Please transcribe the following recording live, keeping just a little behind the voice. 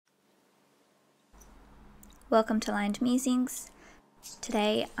Welcome to Lined Musings.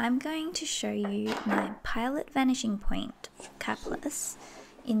 Today I'm going to show you my Pilot Vanishing Point Capless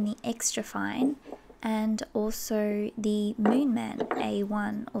in the extra fine and also the Moonman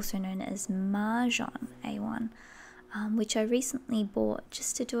A1, also known as Majohn A1, which I recently bought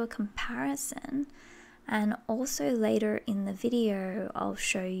just to do a comparison. And also later in the video I'll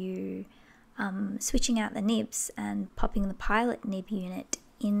show you switching out the nibs and popping the Pilot nib unit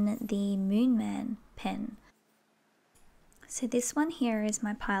in the Moonman pen. So this one here is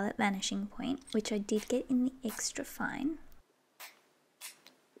my Pilot Vanishing Point, which I did get in the extra fine.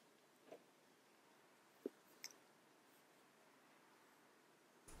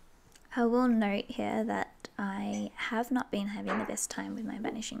 I will note here that I have not been having the best time with my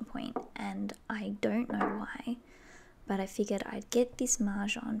vanishing point, and I don't know why, but I figured I'd get this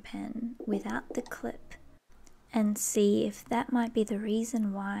Majohn pen without the clip and see if that might be the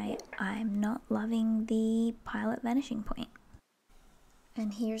reason why I'm not loving the Pilot Vanishing Point.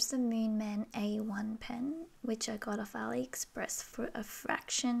 And here's the Moonman A1 pen, which I got off AliExpress for a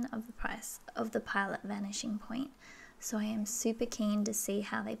fraction of the price of the Pilot Vanishing Point. So I am super keen to see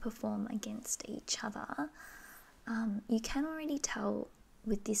how they perform against each other. You can already tell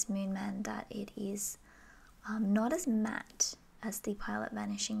with this Moonman that it is not as matte as the Pilot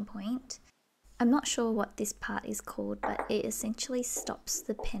Vanishing Point. I'm not sure what this part is called, but it essentially stops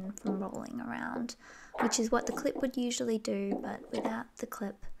the pen from rolling around, which is what the clip would usually do, but without the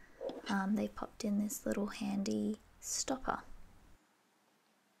clip, they popped in this little handy stopper.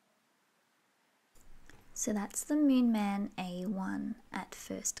 So that's the Moonman A1 at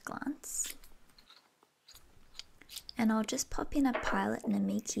first glance. And I'll just pop in a Pilot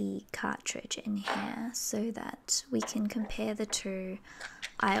Namiki cartridge in here so that we can compare the two.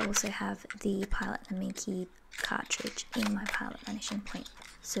 I also have the Pilot Namiki cartridge in my Pilot Vanishing Point,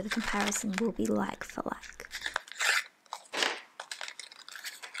 so the comparison will be like for like.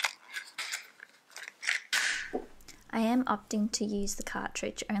 I am opting to use the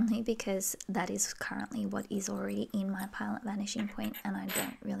cartridge only because that is currently what is already in my Pilot Vanishing Point, and I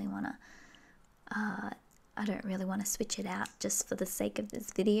don't really want to switch it out just for the sake of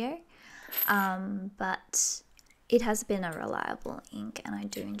this video. But it has been a reliable ink and I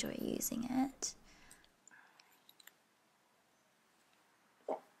do enjoy using it.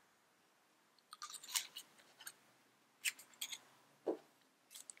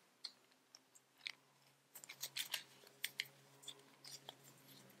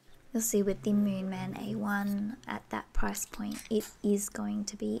 You'll see with the Moonman A1 at that price point, it is going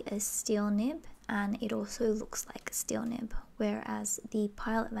to be a steel nib, and it also looks like a steel nib, whereas the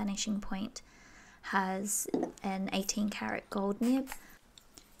Pilot Vanishing Point has an 18 karat gold nib,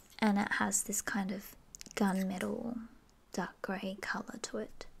 and it has this kind of gunmetal dark grey colour to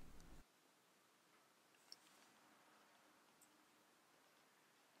it.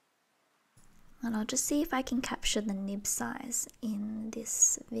 And I'll just see if I can capture the nib size in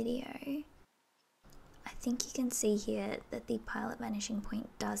this video. I think you can see here that the Pilot Vanishing Point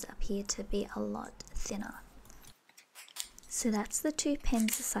does appear to be a lot thinner. So that's the two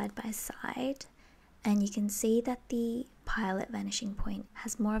pens side by side, and you can see that the Pilot Vanishing Point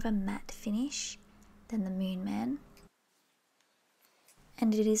has more of a matte finish than the Moonman,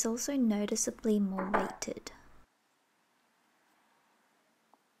 and it is also noticeably more weighted.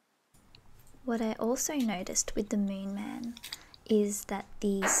 What I also noticed with the Moonman is that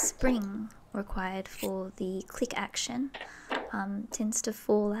the spring required for the click action tends to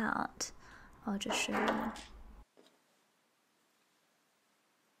fall out. I'll just show you.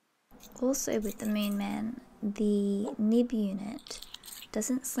 Also with the Moonman, the nib unit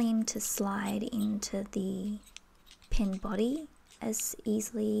doesn't seem to slide into the pen body as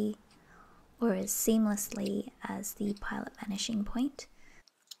easily or as seamlessly as the Pilot Vanishing Point.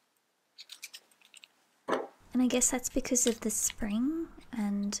 And I guess that's because of the spring,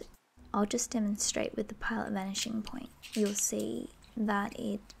 and I'll just demonstrate with the Pilot Vanishing Point. You'll see that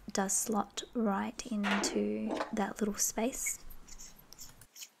it does slot right into that little space.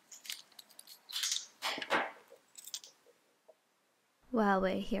 While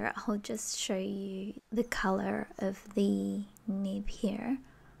we're here, I'll just show you the colour of the nib here,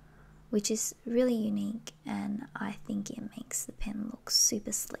 which is really unique, and I think it makes the pen look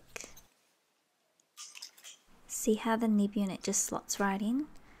super slick. See how the nib unit just slots right in?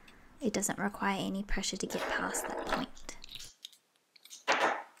 It doesn't require any pressure to get past that point.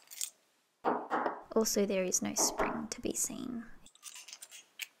 Also, there is no spring to be seen.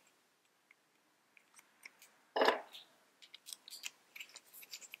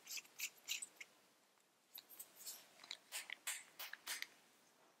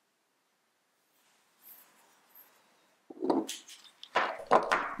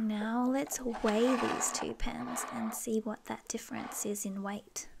 Now let's weigh these two pens and see what that difference is in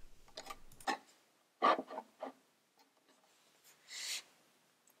weight.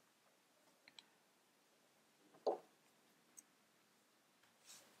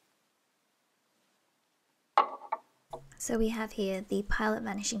 So we have here the Pilot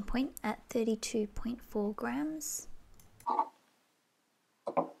Vanishing Point at 32.4 grams.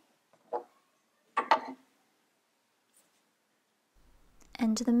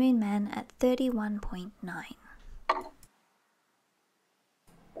 And the Moonman at 31.9.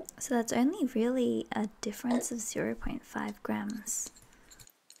 So that's only really a difference of 0.5 grams.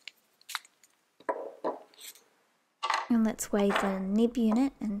 And let's weigh the nib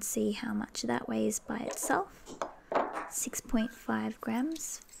unit and see how much that weighs by itself. 6.5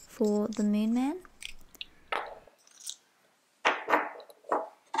 grams for the Moonman.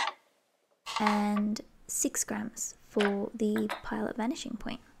 And 6 grams for the Pilot Vanishing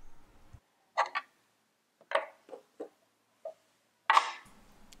Point.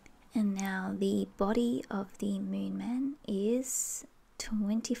 And now the body of the Moonman is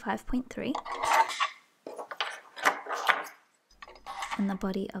 25.3. And the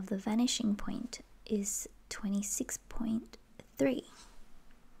body of the Vanishing Point is 26.3.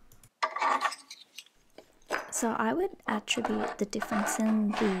 So I would attribute the difference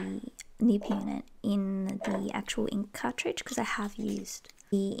in the nib unit in the actual ink cartridge, because I have used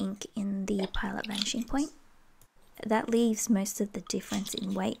the ink in the Pilot Vanishing Point. That leaves most of the difference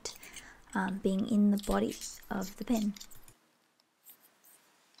in weight being in the body of the pen.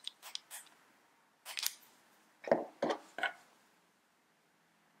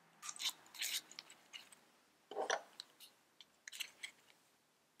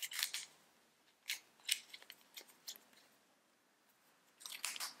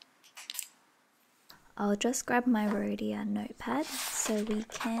 I'll just grab my Rhodia notepad so we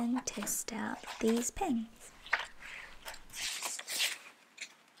can test out these pens.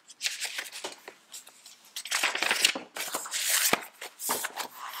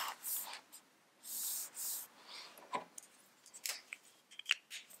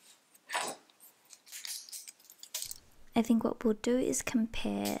 I think what we'll do is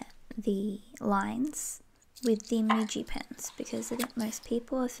compare the lines with the Muji pens, because I think most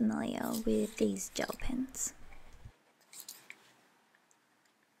people are familiar with these gel pens.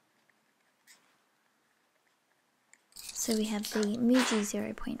 So we have the Muji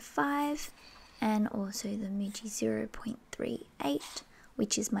 0.5 and also the Muji 0.38,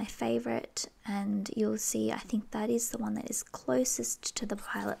 which is my favorite, and you'll see I think that is the one that is closest to the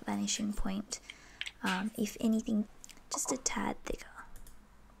Pilot Vanishing Point, if anything just a tad thicker.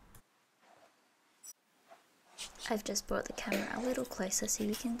 I've just brought the camera a little closer so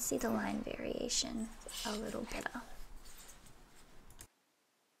you can see the line variation a little better.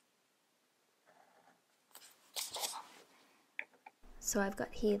 So I've got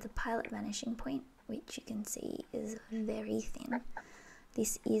here the Pilot Vanishing Point, which you can see is very thin.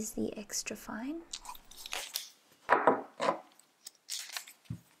 This is the extra fine.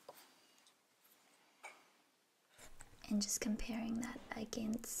 And just comparing that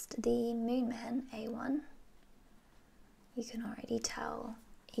against the Moonman A1, you can already tell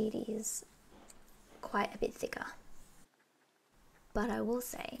it is quite a bit thicker. But I will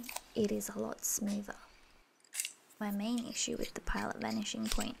say it is a lot smoother. My main issue with the Pilot Vanishing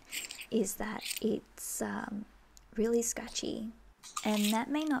Point is that it's really scratchy, and that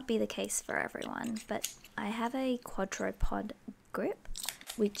may not be the case for everyone, but I have a quadrupod grip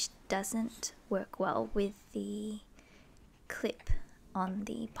which doesn't work well with the clip on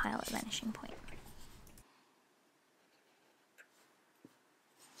the Pilot Vanishing Point.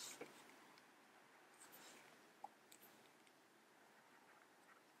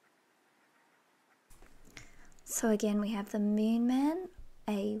 So again, we have the Moonman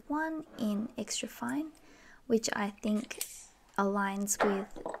A1 in extra fine, which I think aligns with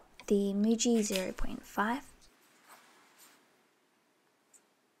the Muji 0.5.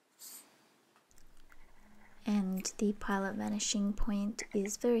 And the Pilot Vanishing Point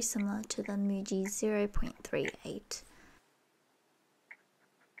is very similar to the Muji 0.38.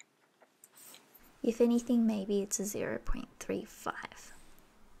 If anything, maybe it's a 0.35.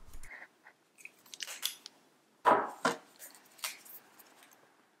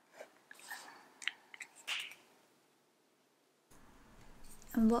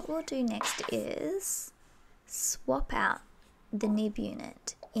 And what we'll do next is swap out the nib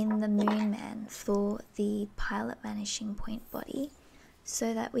unit in the Moonman for the Pilot Vanishing Point body,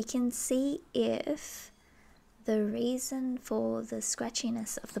 so that we can see if the reason for the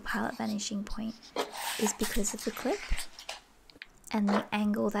scratchiness of the Pilot Vanishing Point is because of the clip, and the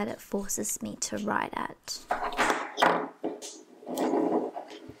angle that it forces me to write at.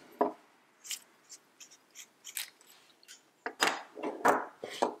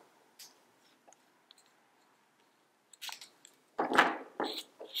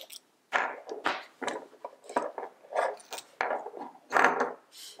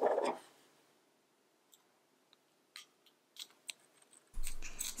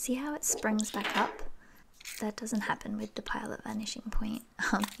 See how it springs back up? That doesn't happen with the Pilot Vanishing Point.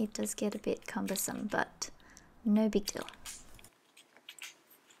 It does get a bit cumbersome, but no big deal.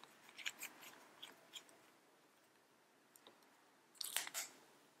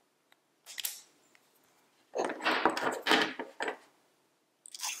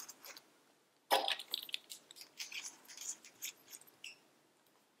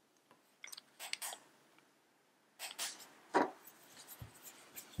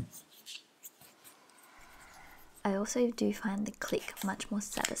 I also do find the click much more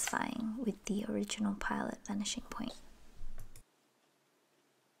satisfying with the original Pilot Vanishing Point.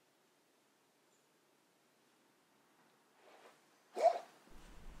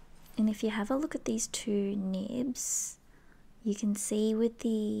 And if you have a look at these two nibs, you can see with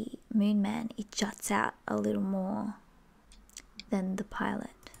the Moonman it juts out a little more than the Pilot.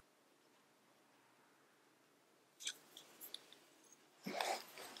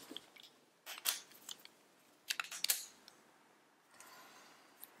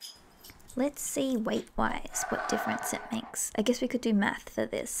 Let's see weight-wise what difference it makes. I guess we could do math for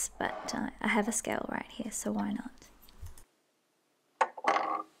this, but I have a scale right here, so why not?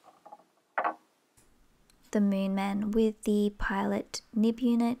 The Moonman with the Pilot nib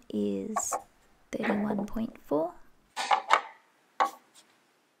unit is 31.4,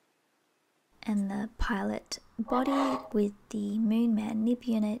 and the Pilot body with the Moonman nib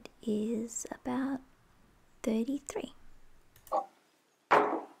unit is about 33.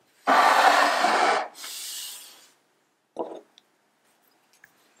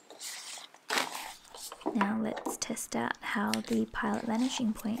 Now let's test out how the Pilot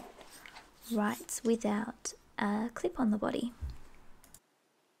Vanishing Point writes without a clip on the body.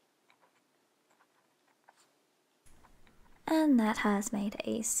 And that has made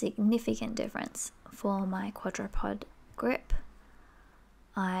a significant difference for my quadrupod grip.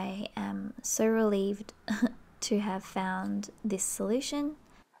 I am so relieved to have found this solution.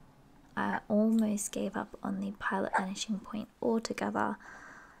 I almost gave up on the Pilot Vanishing Point altogether,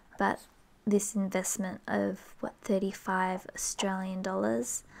 but this investment of what, 35 Australian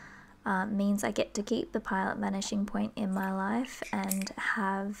dollars means I get to keep the Pilot Vanishing Point in my life and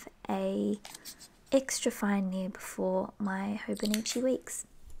have a extra fine nib for my Hobonichi weeks.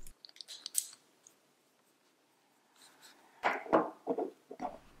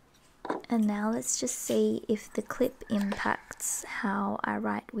 And now let's just see if the clip impacts how I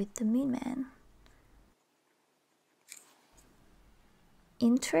write with the Moonman.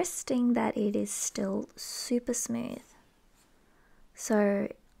 Interesting that it is still super smooth. So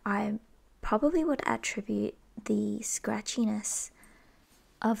I probably would attribute the scratchiness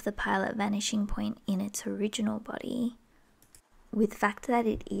of the Pilot Vanishing Point in its original body with the fact that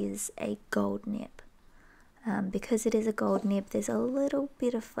it is a gold nib. Because it is a gold nib, there's a little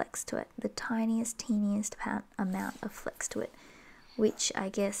bit of flex to it, the teeniest amount of flex to it, which I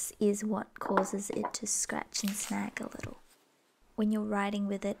guess is what causes it to scratch and snag a little when you're writing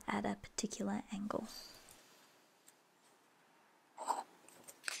with it at a particular angle.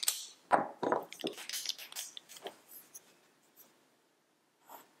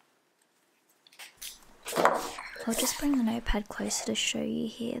 I'll just bring the notepad closer to show you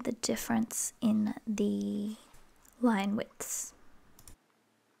here the difference in the line widths.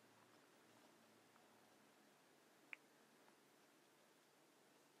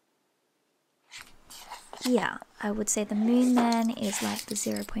 Yeah, I would say the Moonman is like the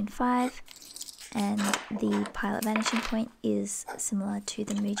 0.5 and the Pilot Vanishing Point is similar to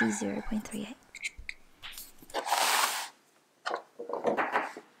the Muji 0.38.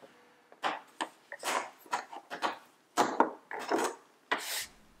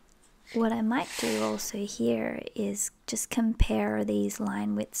 What I might do also here is just compare these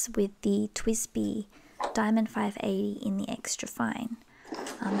line widths with the TWSBI Diamond 580 in the extra fine.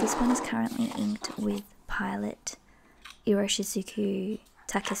 This one is currently inked with Pilot Iroshizuku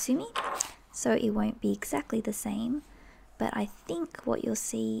Takesumi, so it won't be exactly the same, but I think what you'll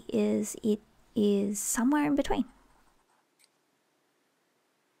see is it is somewhere in between.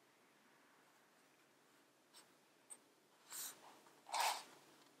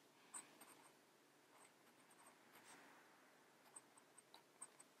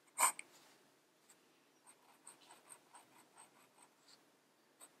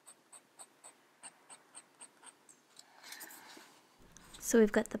 So we've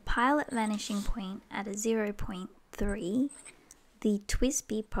got the Pilot Vanishing Point at a 0.3, the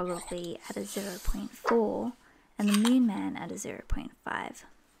Twisby probably at a 0.4, and the Moonman at a 0.5.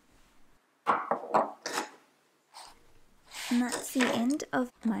 And that's the end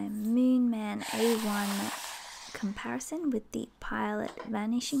of my Moonman A1 comparison with the Pilot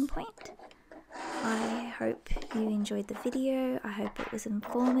Vanishing Point. I hope you enjoyed the video. I hope it was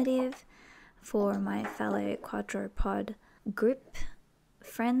informative for my fellow quadrupod group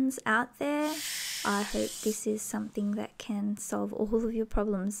friends out there. I hope this is something that can solve all of your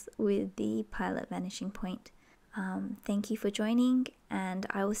problems with the Pilot Vanishing Point. Thank you for joining, and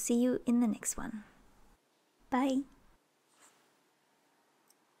I will see you in the next one. Bye.